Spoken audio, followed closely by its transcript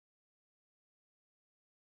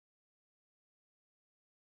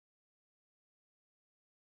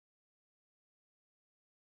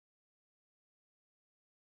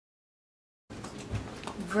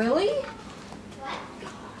Really?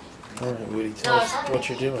 All right, Woody, tell us what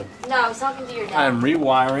you're doing. No, I was talking to your dad. I'm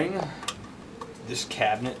rewiring this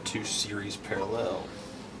cabinet to series parallel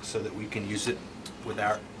so that we can use it with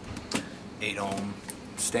our 8-ohm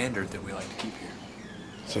standard that we like to keep here.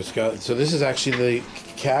 So it's got. So this is actually the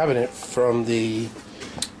cabinet from the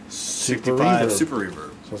Super Reverb. Super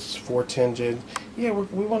Reverb. So it's 410 gen. Yeah,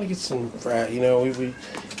 we want to get some. You know, we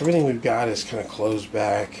everything we've got is kind of closed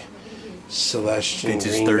back, Celestian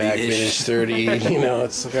greenback, vintage 30. You know,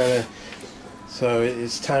 it's kind of. So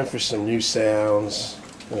it's time for some new sounds.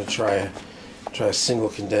 I'm gonna try a single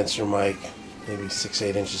condenser mic, maybe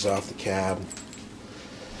 6-8 inches off the cab.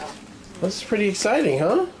 That's pretty exciting,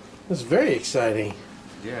 huh? That's very exciting.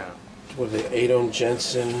 Yeah. What are they? 8-ohm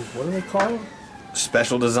Jensen. What do they call them?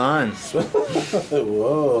 Special design.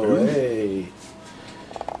 Whoa, hey.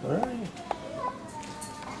 Alright.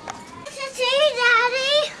 See,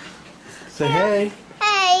 Daddy. Say hey.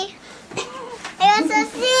 Hey. I want to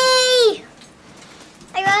see.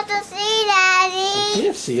 I want to see, Daddy. You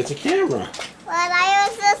can't see, it's a camera. But I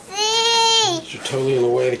want to see. You're totally in the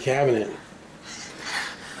way of the cabinet.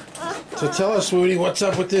 So tell us, Woody, what's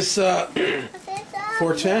up with this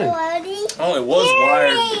 410? Oh, it was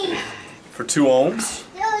wired for 2 ohms.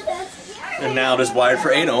 And now it is wired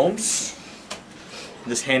for 8 ohms.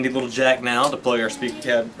 This handy little jack now to plug our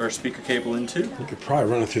speaker cable into. You could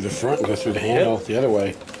probably run it through the front and go through the handle the other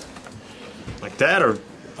way. Like that, or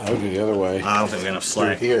I would go the other way. I don't think we got enough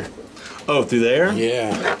slack. Through here. Oh, through there?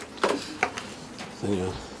 Yeah.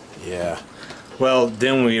 Yeah. Well,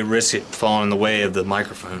 then we risk it falling in the way of the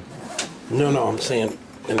microphone. No, I'm saying,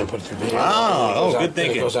 and then put it through the handle. Oh, good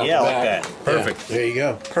thinking. Yeah, like that. Perfect. Yeah, there you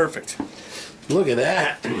go. Perfect. Look at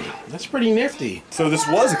that. That's pretty nifty. So this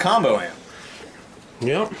was a combo amp.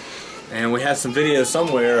 Yep. And we have some video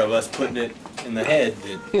somewhere of us putting it in the head.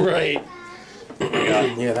 Right.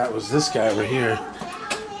 Yeah, that was this guy over here.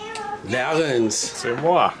 Loudons. C'est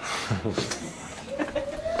moi.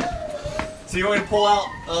 So you want me to pull out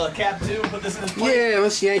cab 2 and put this in its place? Yeah,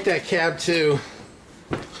 let's yank that cab too.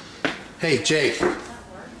 Hey, Jake.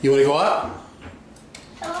 You want to go up?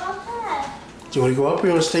 Do you want to go up or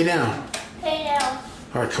you want to stay down? Stay down.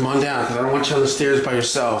 Alright, come on down, because I don't want you on the stairs by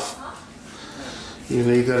yourself. Even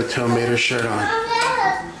though you got a tomato shirt on.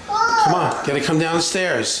 Come on, gotta come down the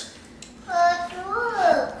stairs.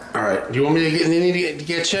 Alright, do you want me to get in any to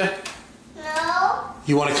get you? No.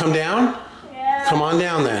 You want to come down? Yeah. Come on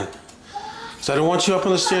down then. So I don't want you up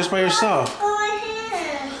on the stairs by yourself.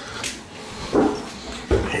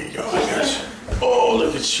 Here you go, I got you. Oh,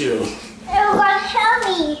 look at you. It will help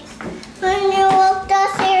me. When you walk the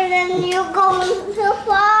stairs and you're going to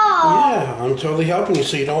fall. Yeah, I'm totally helping you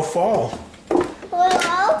so you don't fall.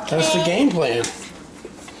 Well, okay. That's the game plan.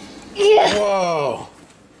 Yeah. Whoa.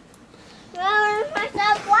 Well, where's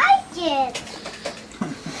my blanket?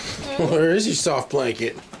 Where is your soft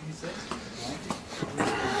blanket?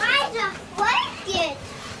 Where's the blanket?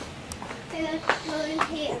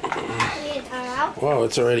 Whoa,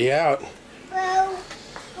 it's already out. Well,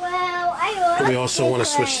 I want. We also want to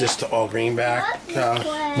switch this to all greenback.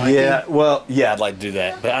 Yeah, well, yeah, I'd like to do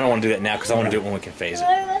that. But I don't want to do that now because I want to do it when we can phase it.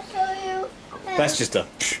 That's just a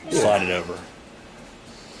slide it over.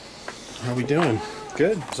 How we doing?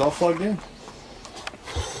 Good. It's all plugged in. Do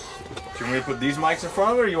you want me to put these mics in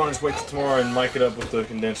front of it, or you want to just wait till tomorrow and mic it up with the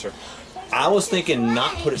condenser? I was thinking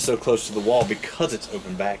not put it so close to the wall because it's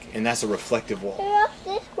open back, and that's a reflective wall.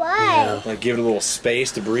 This way. Yeah. Like give it a little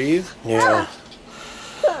space to breathe. Yeah.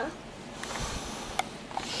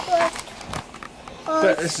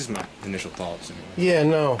 But this is my initial thoughts. Anyway. Yeah,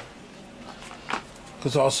 no.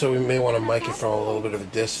 Because also we may want to mic it from a little bit of a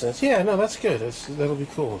distance. Yeah, no, that's good. That'll be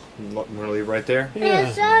cool. You want to leave right there? Yeah.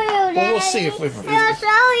 I'll show you, Well, we'll see if I'll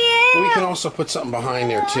show you. we can also put something behind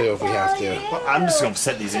there too if we have to. Well, I'm just going to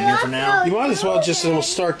set these in here for now. You might as well just, and we'll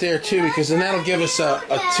start there too, because then that'll give us a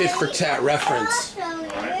tit for tat reference. Alright,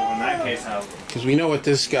 well in that case I'll... Because we know what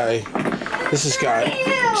this has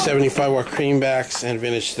got 75 watt creambacks and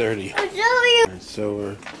vintage 30. I'll show you. Alright,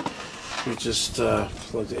 so we just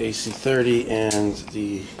plugged the AC30 and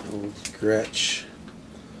the old Gretsch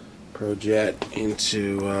Pro Jet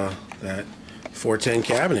into that 410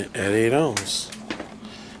 cabinet at 8 ohms.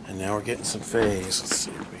 And now we're getting some phase. Let's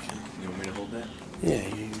see if we can. You want me to hold that? Yeah,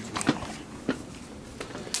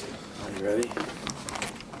 are you ready?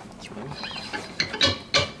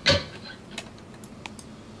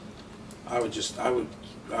 I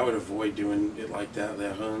would avoid doing it like that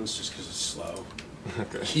Huns, just because it's slow.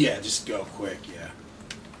 Okay. Yeah, just go quick. Yeah,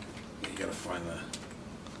 you gotta find the.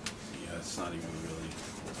 Yeah, it's not even really.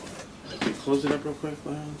 Can you close it up real quick,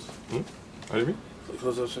 Huns? What do you mean?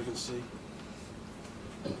 Close it up so I can see.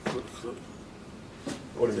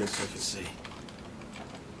 What is this? I can see.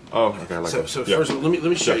 Oh, okay. Like so yeah. first of all, let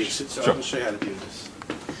me show you. So Sure. I'm going to show you how to do this.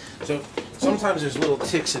 So sometimes there's little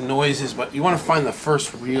ticks and noises, but you want to find the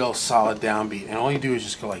first real solid downbeat, and all you do is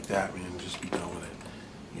just go like that, man, and just be done with it.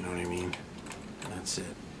 You know what I mean? And that's it.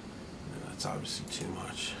 And that's obviously too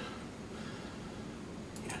much.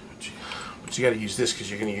 Yeah, but you got to use this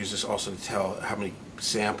because you're going to use this also to tell how many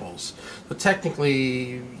samples. But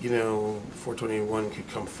technically, you know, 421 could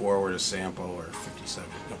come forward a sample, or 57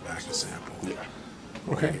 could come back a sample. Yeah.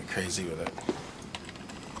 Okay. Get crazy with it.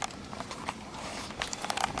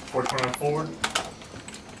 429 forward.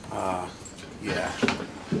 Yeah.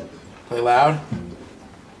 Play loud.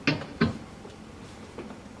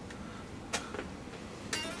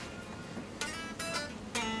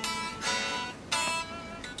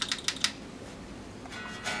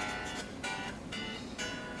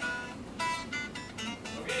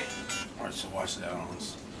 Alright, so watch that on.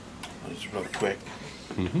 Just real quick.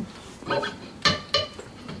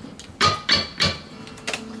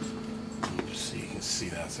 So you can see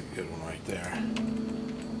that's a good one right there.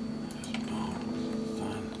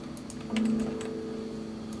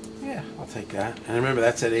 Yeah, I'll take that. And remember,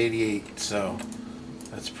 that's at 88, so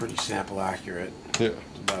that's pretty sample accurate. Yeah.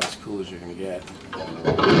 It's about as cool as you're going to get.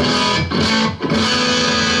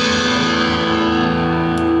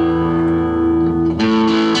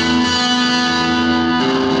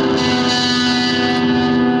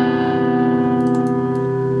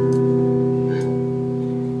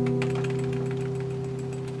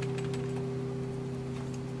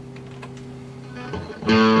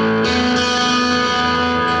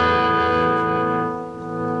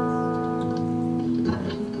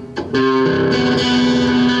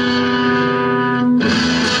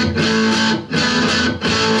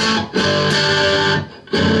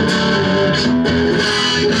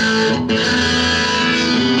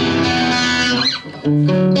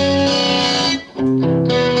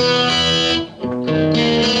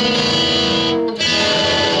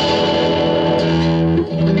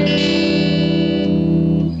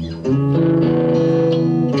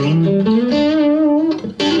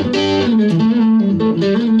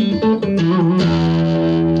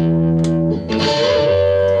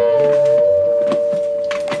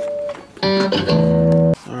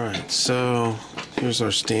 So here's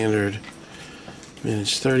our standard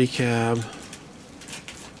vintage 30 cab.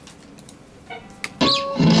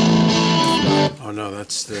 Oh no,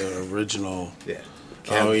 that's the original. Yeah.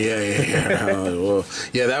 Oh yeah. Oh, well,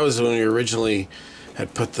 yeah, that was when we originally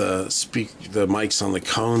had put the mics on the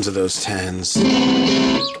cones of those 10s.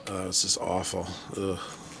 This is awful. Ugh.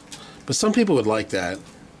 But some people would like that.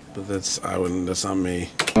 But that's not me.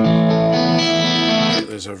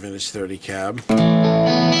 There's our vintage 30 cab.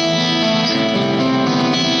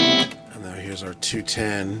 And now here's our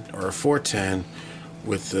 210 or a 410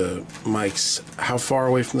 with the mics. How far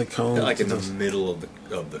away from the cone? Like in the middle of the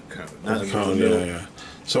cone. Not the cone, yeah.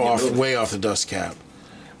 So way off the dust cap.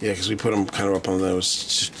 Yeah, because we put them kind of up on those.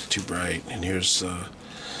 It's just too bright. And here's the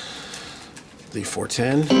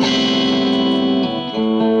 410. That's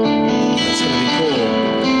gonna be cool.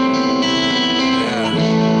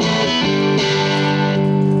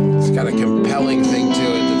 It's got a compelling thing to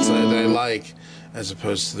it that I like, as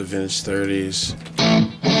opposed to the vintage 30s.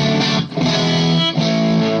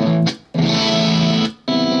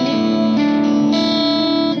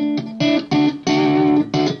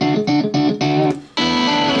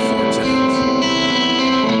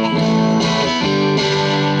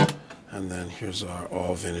 And then here's our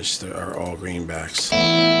all vintage, our all greenbacks.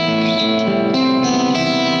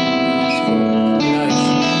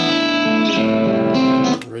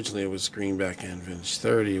 Originally it was greenback and vintage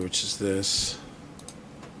 30, which is this.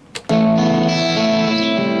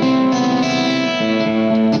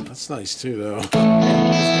 That's nice too, though.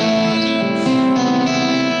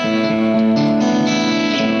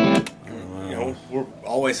 You know, we're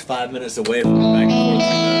always 5 minutes away from back and forth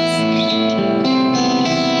like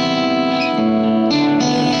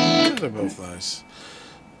They're both nice.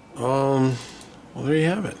 Well, there you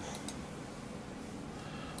have it.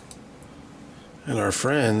 And our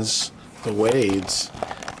friends, the Wades,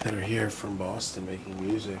 that are here from Boston making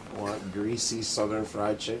music, want greasy southern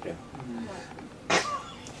fried chicken.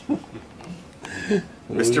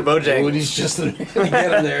 Mr. Bojangles. Woody's just the man to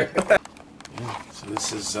get him there. Yeah, so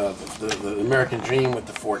this is the American Dream with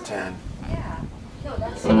the 410. Yeah. No,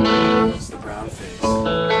 that's This is the brown face. I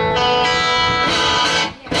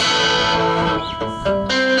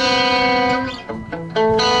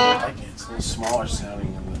like it. It's a little smaller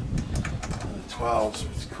sounding than the 12s,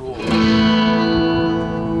 but it's cool.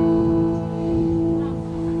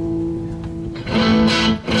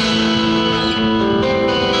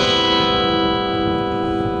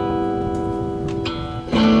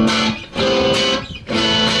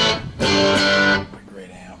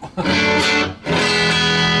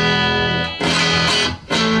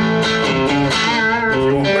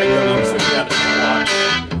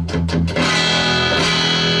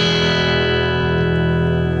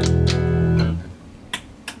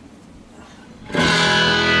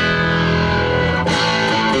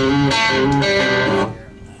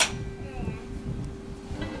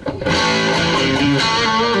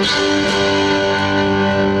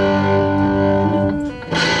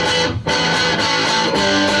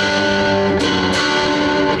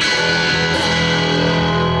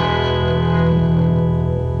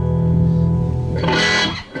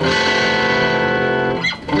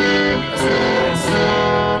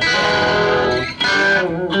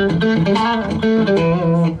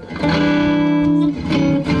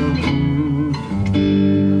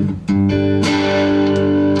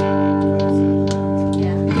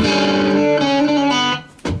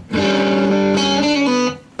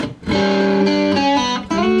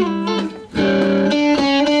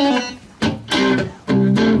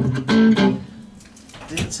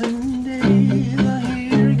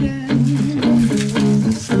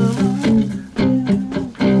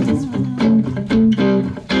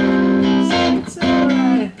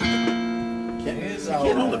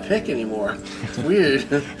 Pick anymore. It's weird.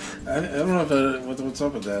 I don't know if what's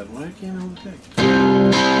up with that. Why can't I hold the pick?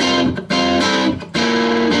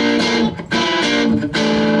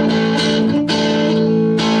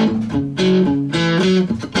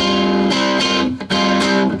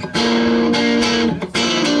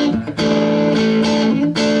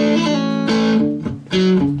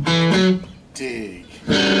 Dig.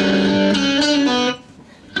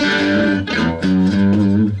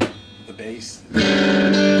 The bass.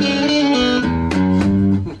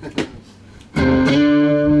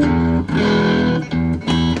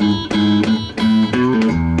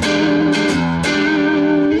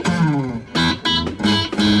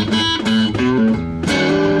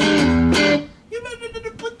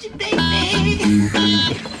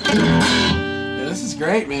 Yeah, this is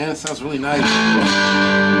great, man. It sounds really nice. I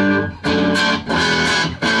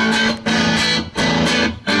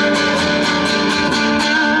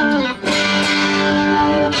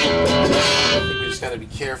think we just got to be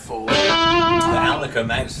careful. The Alnico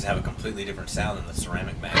magnets have a completely different sound than the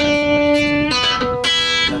ceramic magnets.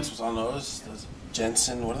 That's what's on those. Those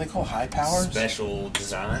Jensen, what do they call? High power? Special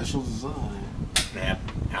design. Special design. They have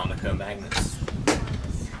Alnico magnets.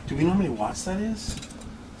 Do we know how many watts that is?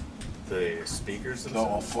 The speakers Go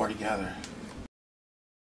all four together.